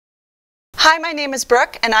Hi, my name is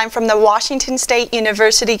Brooke, and I'm from the Washington State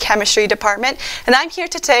University Chemistry Department, and I'm here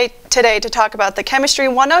today to talk about the Chemistry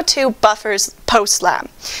 102 Buffers post-lab.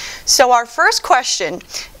 So our first question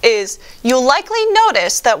is, you'll likely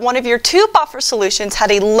notice that one of your two buffer solutions had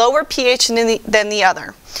a lower pH than the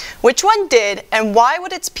other. Which one did, and why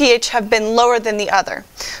would its pH have been lower than the other?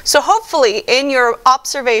 So hopefully in your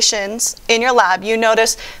observations in your lab, you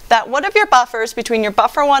notice that one of your buffers between your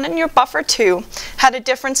buffer 1 and your buffer 2 had a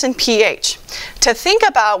difference in pH. To think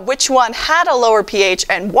about which one had a lower pH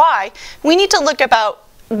and why, we need to look about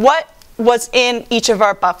what was in each of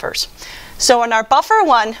our buffers. So in our buffer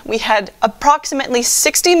 1, we had approximately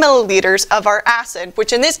 60 milliliters of our acid,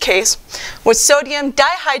 which in this case was sodium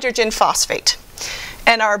dihydrogen phosphate.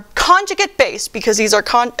 And our conjugate base, because these are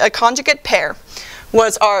a conjugate pair,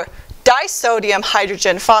 was our disodium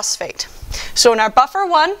hydrogen phosphate. So in our buffer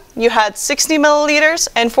 1, you had 60 milliliters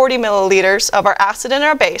and 40 milliliters of our acid and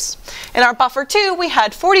our base. In our buffer 2, we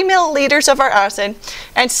had 40 milliliters of our acid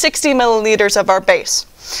and 60 milliliters of our base.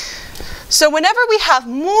 So whenever we have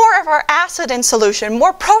more of our acid in solution,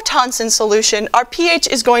 more protons in solution, our pH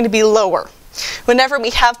is going to be lower. Whenever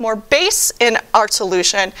we have more base in our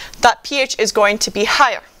solution, that pH is going to be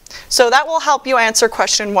higher. So that will help you answer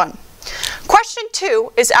question 1. Question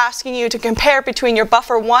 2 is asking you to compare between your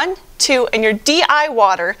buffer 1, 2, and your DI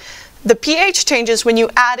water the pH changes when you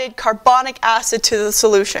added carbonic acid to the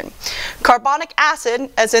solution. Carbonic acid,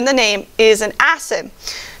 as in the name, is an acid.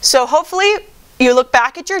 So hopefully you look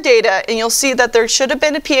back at your data and you'll see that there should have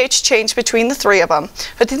been a pH change between the three of them.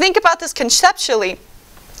 But to think about this conceptually,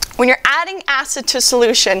 when you're adding acid to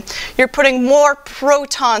solution, you're putting more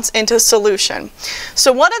protons into solution.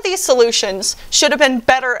 So one of these solutions should have been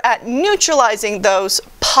better at neutralizing those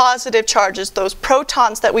positive charges, those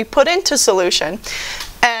protons that we put into solution.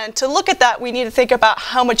 And to look at that, we need to think about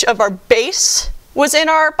how much of our base was in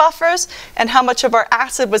our buffers and how much of our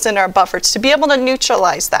acid was in our buffers to be able to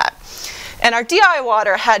neutralize that. And our DI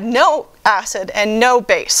water had no acid and no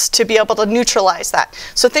base to be able to neutralize that.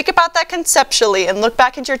 So think about that conceptually and look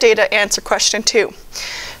back at your data, answer question 2.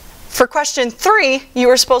 For question 3, you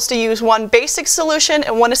were supposed to use one basic solution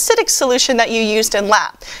and one acidic solution that you used in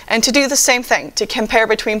lab. And to do the same thing, to compare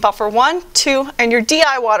between buffer 1, 2, and your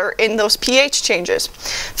DI water in those pH changes.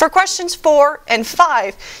 For questions 4 and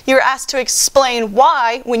 5, you're asked to explain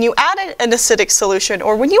why, when you added an acidic solution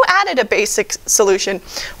or when you added a basic solution,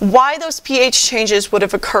 why those pH changes would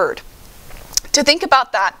have occurred. To think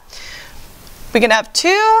about that, we can have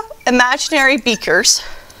two imaginary beakers.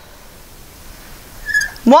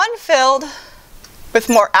 One filled with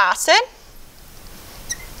more acid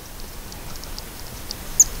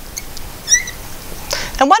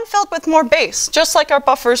and one filled with more base, just like our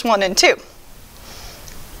buffers 1 and 2.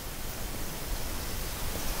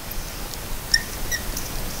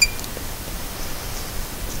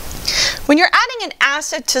 When you're adding an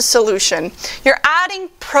acid to solution, you're adding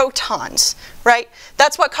protons, right?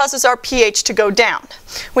 That's what causes our pH to go down.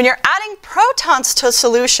 When you're adding protons to a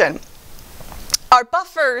solution, our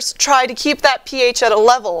buffers try to keep that pH at a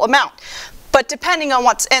level amount, but depending on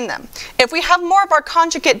what's in them. If we have more of our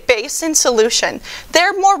conjugate base in solution,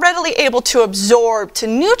 they're more readily able to absorb, to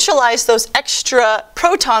neutralize those extra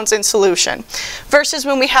protons in solution. Versus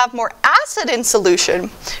when we have more acid in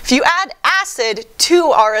solution, if you add acid to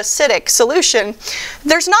our acidic solution,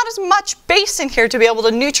 there's not as much base in here to be able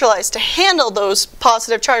to neutralize, to handle those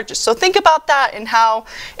positive charges. So think about that and how,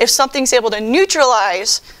 if something's able to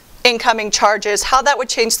neutralize incoming charges, how that would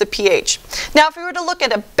change the pH. Now if we were to look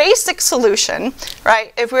at a basic solution,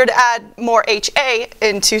 right, if we were to add more HA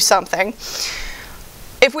into something,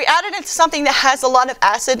 if we added it to something that has a lot of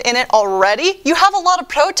acid in it already, you have a lot of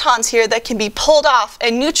protons here that can be pulled off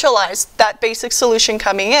and neutralize that basic solution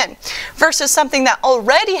coming in. Versus something that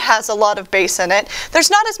already has a lot of base in it,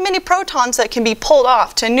 there's not as many protons that can be pulled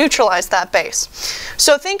off to neutralize that base.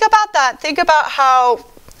 So think about that. Think about how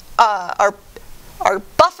our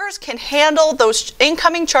buffers can handle those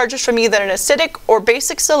incoming charges from either an acidic or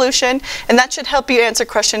basic solution, and that should help you answer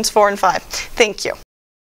questions 4 and 5. Thank you.